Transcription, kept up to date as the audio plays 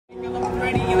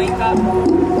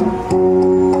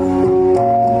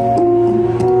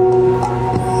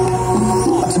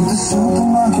took the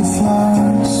supermarket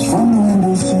flowers from the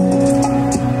windowsill.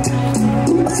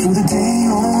 I threw the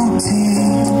day-old tea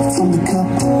from the cup.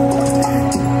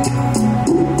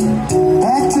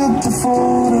 Backed up the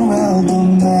photo album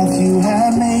that you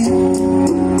had made.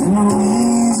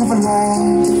 Memories of a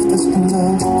life that's been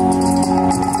loved.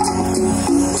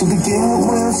 To begin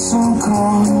with some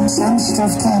cars and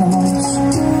stuffed animals.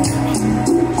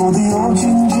 Or the old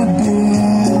ginger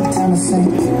beer kind of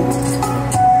thing.